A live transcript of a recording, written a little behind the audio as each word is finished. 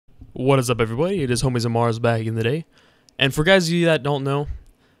What is up, everybody? It is HomiesOfMars back in the day. And for guys of you that don't know,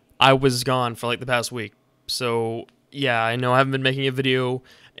 I was gone for like the past week. So, yeah, I know I haven't been making a video.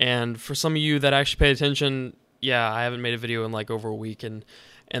 And for some of you that actually paid attention, yeah, I haven't made a video in like over a week. And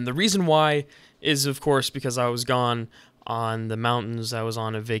the reason why is, of course, because I was gone on the mountains. I was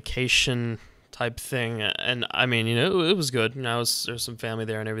on a vacation type thing. And, I mean, you know, it was good. There's some family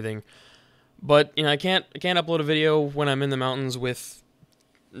there and everything. But, you know, I can't upload a video when I'm in the mountains with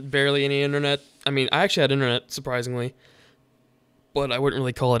barely any internet. I mean, I actually had internet, surprisingly, but I wouldn't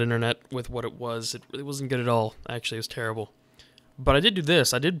really call it internet with what it was. It really wasn't good at all. Actually, it was terrible. But I did do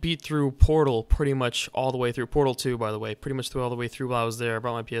this. I did beat through Portal pretty much all the way through. Portal 2, by the way. Pretty much all the way through while I was there. I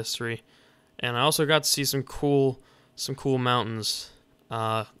brought my PS3. And I also got to see some cool mountains.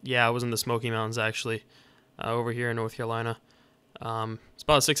 Yeah, I was in the Smoky Mountains, actually, over here in North Carolina. It's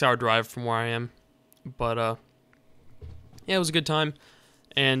about a 6-hour drive from where I am. But, yeah, it was a good time.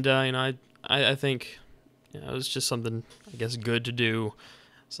 And, you know, I think, you know, it was just something, I guess, good to do.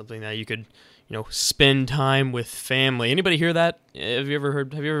 Something that you could, you know, spend time with family. Anybody hear that? Have you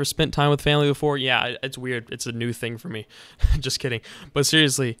ever spent time with family before? Yeah, it's weird. It's a new thing for me. Just kidding. But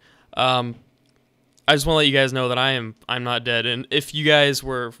seriously, I just want to let you guys know that I'm not dead. And if you guys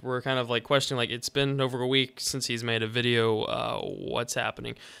were kind of like questioning, like, it's been over a week since he's made a video, what's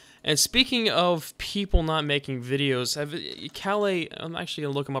happening? And speaking of people not making videos, Calais, I'm actually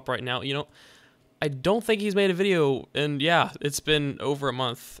going to look him up right now. You know, I don't think he's made a video, and yeah, it's been over a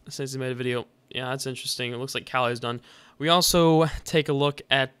month since he made a video. Yeah, that's interesting. It looks like Calais is done. We also take a look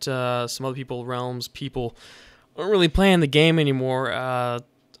at some other realms. People aren't really playing the game anymore.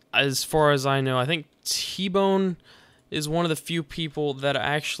 As far as I know, I think T-Bone is one of the few people that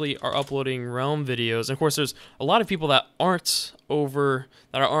actually are uploading Realm videos. And of course, there's a lot of people that aren't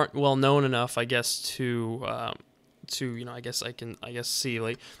well known enough, I guess, to you know, I guess see,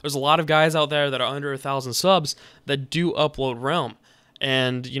 like, there's a lot of guys out there that are under 1,000 subs that do upload Realm.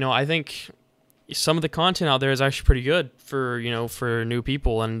 And, you know, I think some of the content out there is actually pretty good for, you know, for new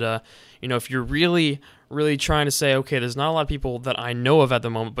people. And, you know, if you're really trying to say, okay, there's not a lot of people that I know of at the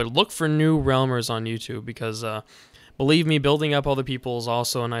moment, but look for new Realmers on YouTube, because, believe me, building up other people is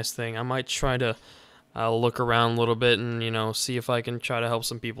also a nice thing. I might try to look around a little bit and, you know, see if I can try to help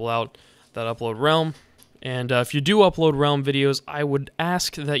some people out that upload Realm. And if you do upload Realm videos, I would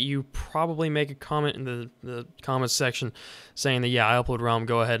ask that you probably make a comment in the comments section saying that, yeah, I upload Realm.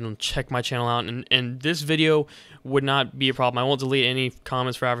 Go ahead and check my channel out. And this video would not be a problem. I won't delete any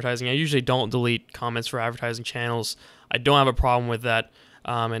comments for advertising. I usually don't delete comments for advertising channels. I don't have a problem with that.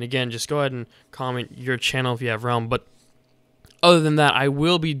 And again, just go ahead and comment your channel if you have Realm. But other than that, I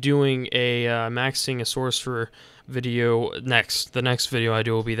will be doing a maxing a sorcerer video next. The next video I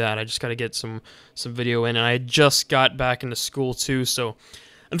do will be that. I just got to get some video in, and I just got back into school too, so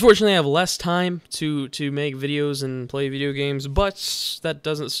unfortunately I have less time to make videos and play video games, but that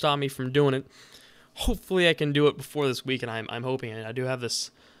doesn't stop me from doing it. Hopefully I can do it before this week, and I'm hoping. I do have this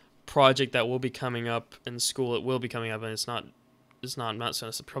project that will be coming up in school. It will be coming up, and it's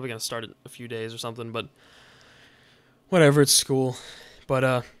probably going to start in a few days or something, but whatever, it's school.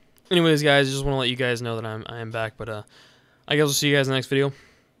 But anyways, guys, I just want to let you guys know that I am back. But I guess we'll see you guys in the next video,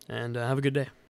 and have a good day.